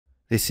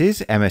This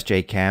is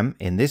MSJ Chem.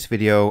 In this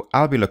video,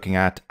 I'll be looking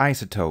at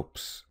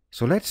isotopes.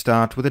 So let's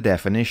start with a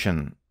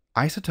definition.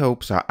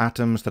 Isotopes are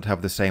atoms that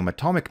have the same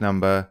atomic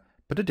number,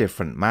 but a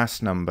different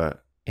mass number.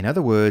 In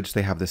other words,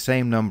 they have the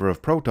same number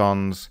of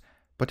protons,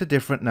 but a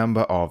different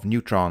number of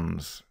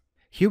neutrons.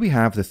 Here we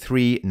have the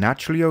three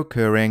naturally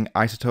occurring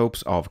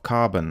isotopes of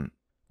carbon,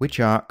 which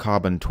are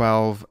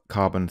carbon-12,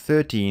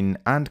 carbon-13,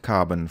 and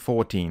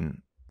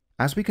carbon-14.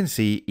 As we can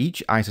see,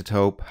 each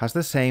isotope has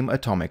the same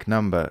atomic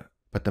number,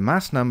 but the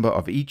mass number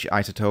of each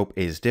isotope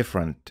is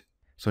different.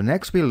 So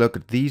next we'll look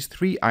at these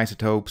three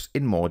isotopes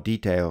in more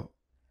detail.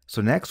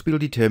 So next we'll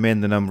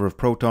determine the number of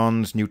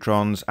protons,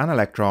 neutrons, and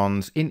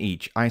electrons in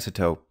each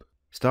isotope.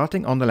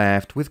 Starting on the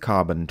left with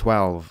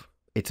carbon-12.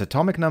 Its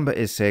atomic number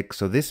is 6,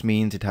 so this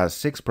means it has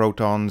 6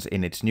 protons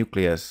in its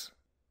nucleus.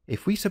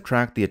 If we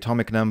subtract the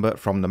atomic number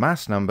from the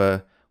mass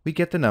number, we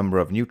get the number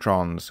of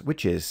neutrons,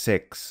 which is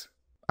 6.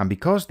 And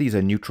because these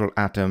are neutral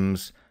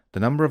atoms, the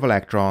number of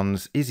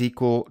electrons is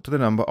equal to the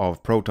number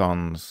of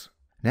protons.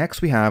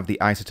 Next we have the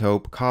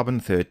isotope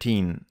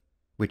carbon-13,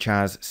 which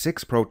has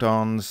 6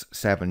 protons,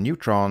 7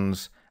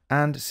 neutrons,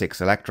 and 6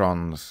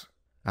 electrons.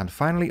 And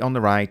finally on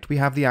the right we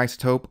have the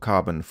isotope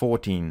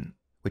carbon-14,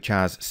 which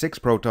has 6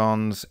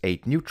 protons,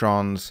 8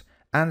 neutrons,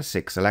 and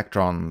 6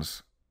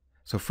 electrons.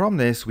 So from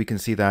this we can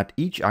see that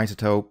each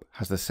isotope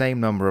has the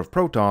same number of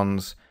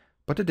protons,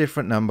 but a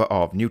different number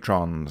of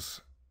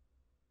neutrons.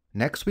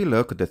 Next we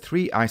look at the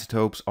three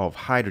isotopes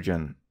of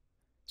hydrogen.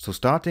 So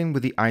starting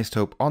with the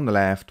isotope on the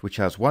left, which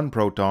has 1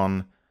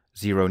 proton,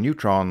 0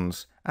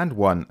 neutrons, and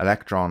 1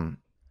 electron.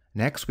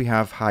 Next we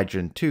have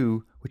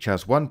hydrogen-2, which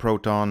has 1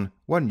 proton,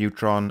 1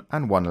 neutron,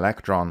 and 1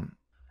 electron.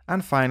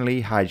 And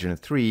finally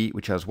hydrogen-3,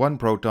 which has 1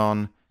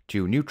 proton,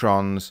 2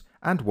 neutrons,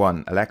 and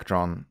 1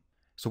 electron.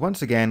 So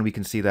once again we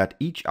can see that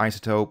each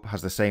isotope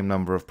has the same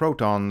number of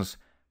protons,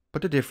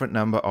 but a different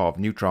number of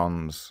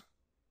neutrons.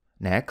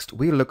 Next,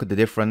 we'll look at the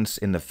difference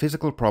in the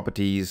physical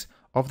properties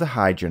of the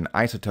hydrogen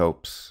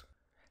isotopes.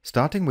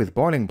 Starting with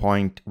boiling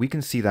point, we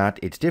can see that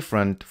it's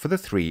different for the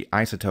three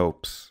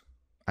isotopes.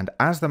 And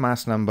as the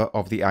mass number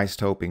of the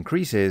isotope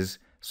increases,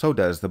 so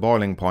does the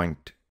boiling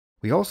point.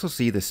 We also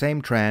see the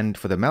same trend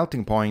for the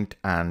melting point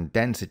and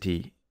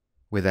density,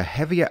 where the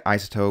heavier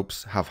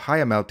isotopes have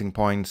higher melting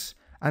points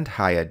and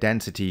higher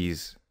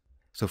densities.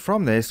 So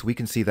from this, we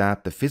can see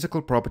that the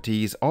physical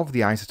properties of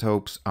the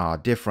isotopes are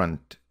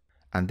different.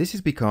 And this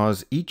is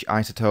because each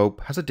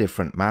isotope has a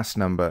different mass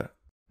number.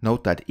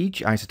 Note that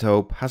each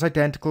isotope has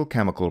identical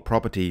chemical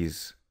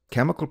properties.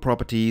 Chemical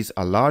properties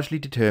are largely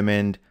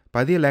determined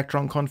by the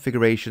electron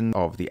configuration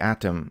of the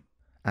atom.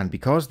 And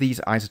because these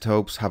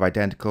isotopes have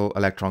identical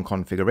electron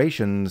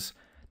configurations,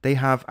 they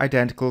have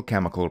identical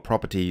chemical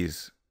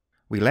properties.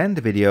 We'll end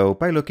the video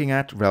by looking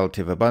at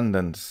relative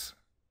abundance,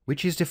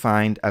 which is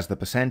defined as the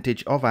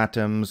percentage of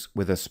atoms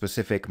with a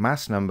specific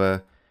mass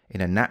number in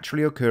a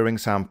naturally occurring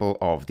sample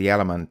of the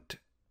element.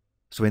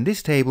 So in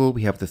this table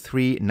we have the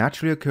three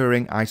naturally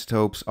occurring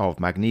isotopes of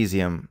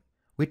magnesium,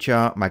 which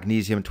are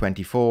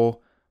magnesium-24,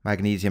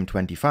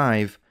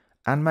 magnesium-25,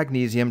 and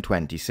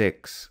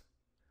magnesium-26.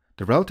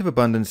 The relative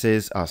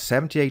abundances are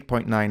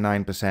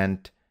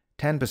 78.99%,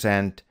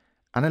 10%,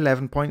 and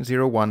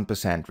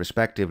 11.01%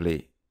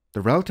 respectively.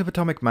 The relative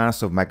atomic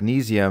mass of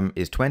magnesium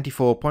is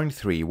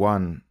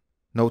 24.31.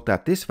 Note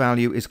that this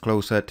value is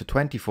closer to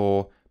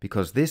 24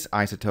 because this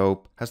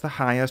isotope has the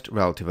highest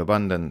relative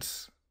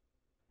abundance.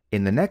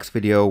 In the next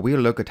video,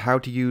 we'll look at how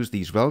to use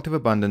these relative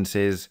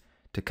abundances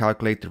to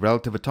calculate the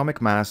relative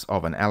atomic mass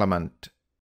of an element.